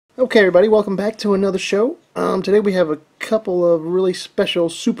Okay, everybody, welcome back to another show. Today we have a couple of really special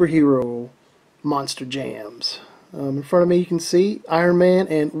superhero monster jams. In front of me you can see Iron Man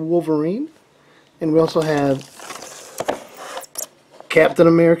and Wolverine. And we also have Captain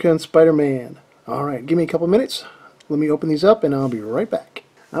America and Spider-Man. Alright, give me a couple minutes. Let me open these up and I'll be right back.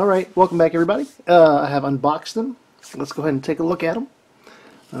 Alright, welcome back everybody. I have unboxed them. Let's go ahead and take a look at them.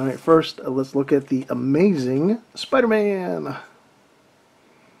 Alright, first let's look at the amazing Spider-Man.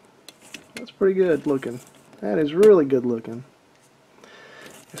 That's pretty good looking. That is really good looking.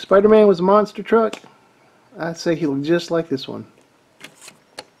 If Spider-Man was a monster truck, I'd say he looked just like this one.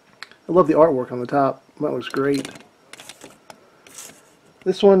 I love the artwork on the top. That looks great.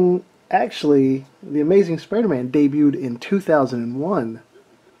 This one, actually, The Amazing Spider-Man debuted in 2001,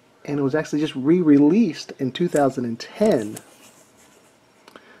 and it was actually just re-released in 2010.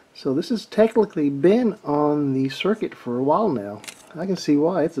 So this has technically been on the circuit for a while now. I can see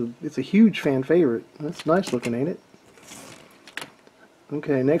why. It's a huge fan favorite. That's nice looking, ain't it?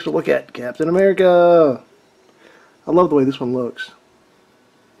 Okay, next we'll look at Captain America. I love the way this one looks.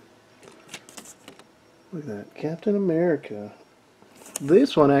 Look at that, Captain America.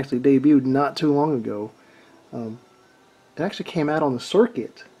 This one actually debuted not too long ago. It actually came out on the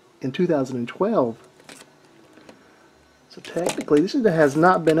circuit in 2012. So technically, this has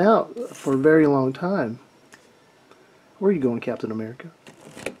not been out for a very long time. Where are you going, Captain America?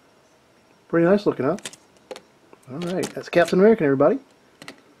 Pretty nice looking, huh? Alright, that's Captain America, everybody.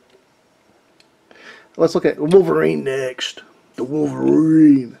 Let's look at Wolverine next. The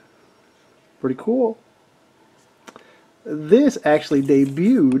Wolverine. Pretty cool. This actually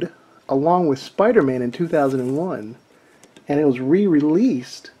debuted along with Spider-Man in 2001, and it was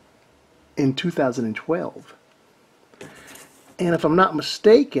re-released in 2012. And if I'm not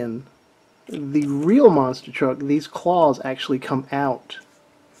mistaken, the real monster truck, these claws actually come out.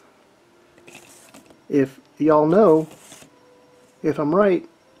 If y'all know, if I'm right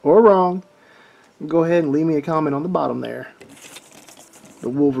or wrong, go ahead and leave me a comment on the bottom there. The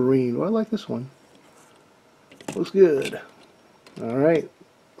Wolverine. Oh, I like this one. Looks good. Alright,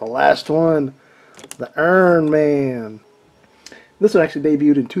 the last one, the Iron Man. This one actually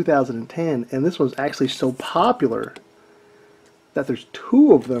debuted in 2010, and this was actually so popular that there's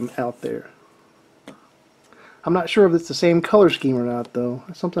two of them out there. I'm not sure if it's the same color scheme or not, though.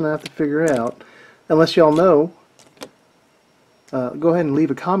 That's something I have to figure out. Unless y'all know, go ahead and leave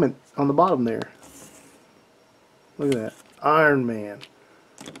a comment on the bottom there. Look at that. Iron Man.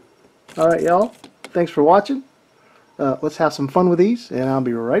 Alright, y'all. Thanks for watching. Let's have some fun with these, and I'll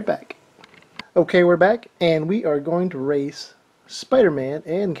be right back. Okay, we're back, and we are going to race Spider-Man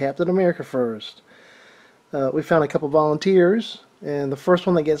and Captain America first. We found a couple volunteers, and the first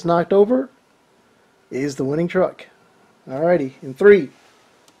one that gets knocked over is the winning truck. Alrighty, in 3,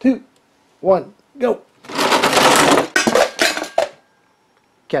 2, 1, go!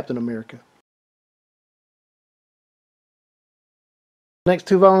 Captain America. Next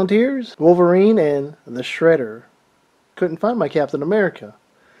two volunteers, Wolverine and the Shredder. Couldn't find my Captain America.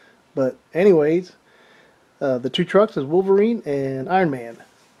 But anyways, the two trucks is Wolverine and Iron Man.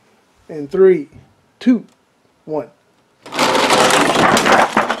 In 3, 2, 1.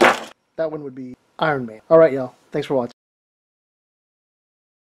 That one would be Iron Man. Alright, y'all. Thanks for watching.